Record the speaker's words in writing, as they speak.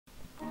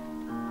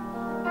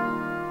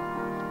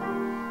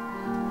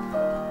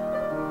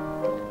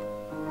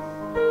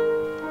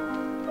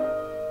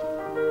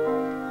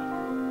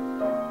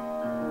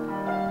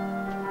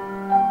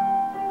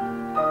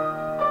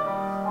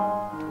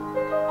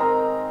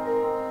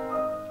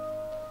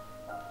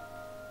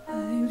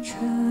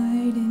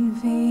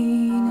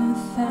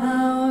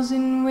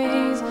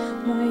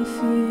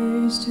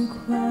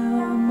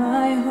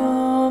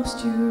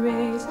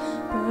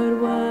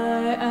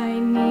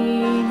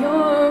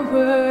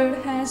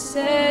has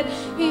said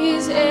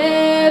is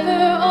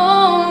ever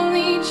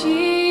only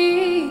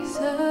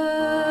Jesus.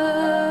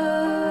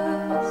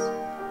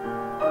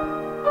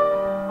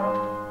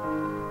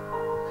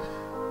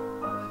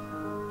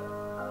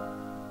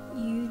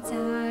 You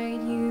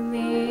died, you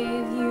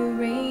live, you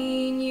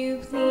reign, you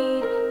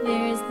plead.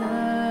 There's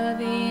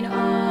love in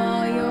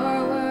all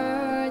your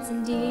words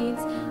and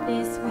deeds.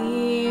 This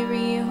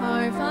weary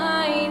heart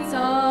finds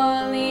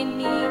all it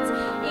needs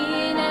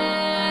in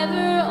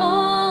ever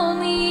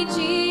only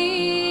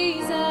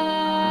Jesus.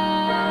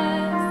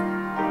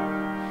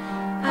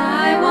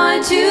 I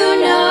want to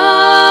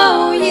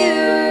know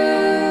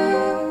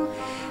you,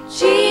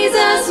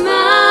 Jesus,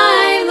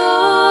 my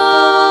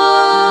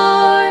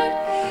Lord,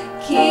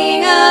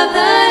 King of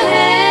the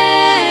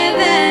heavens,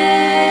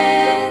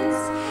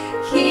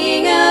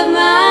 King of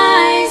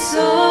my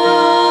soul.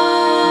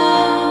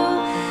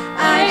 I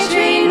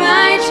train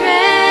my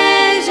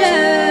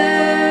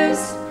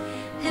treasures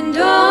and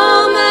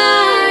all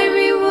my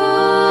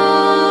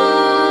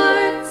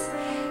rewards,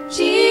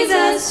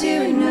 Jesus, to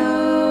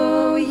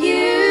know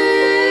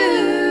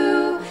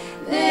you,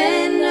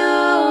 then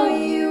know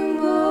you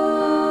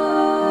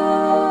more.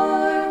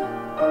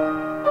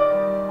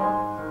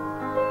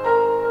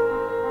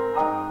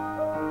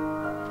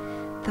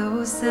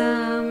 Though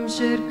some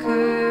should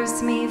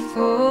curse me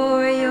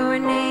for your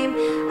name,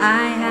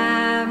 I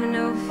have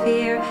no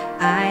fear,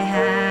 I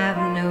have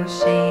no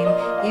shame.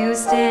 You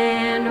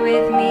stand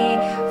with me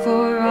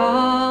for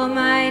all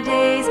my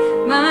days,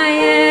 my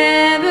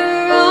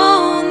ever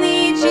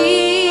only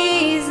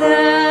Jesus.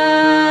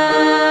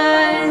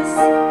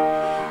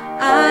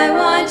 I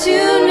want to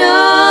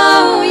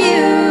know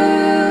you,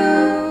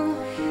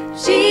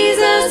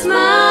 Jesus,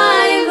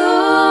 my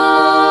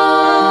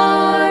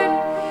Lord,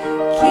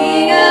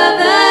 King of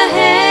the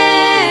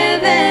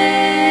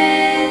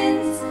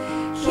heavens,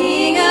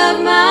 King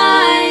of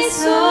my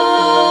soul.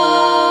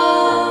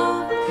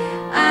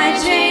 I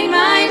train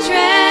my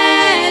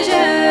treasures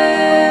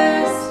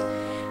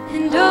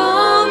and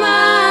all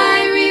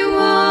my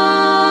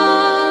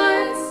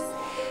rewards,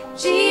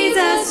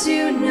 Jesus,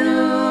 to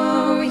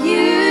know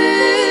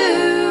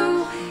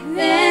you,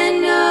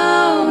 then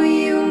know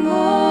you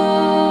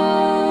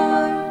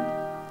more.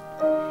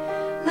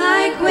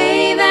 Like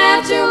wave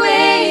after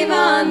wave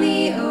on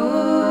the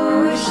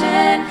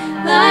ocean,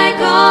 like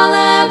all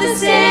of the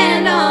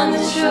sand on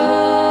the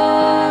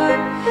shore,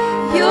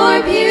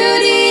 your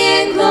beauty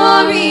and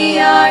glory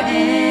are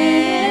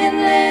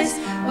endless.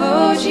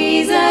 Oh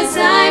Jesus,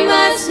 I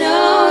must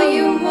know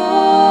you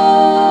more.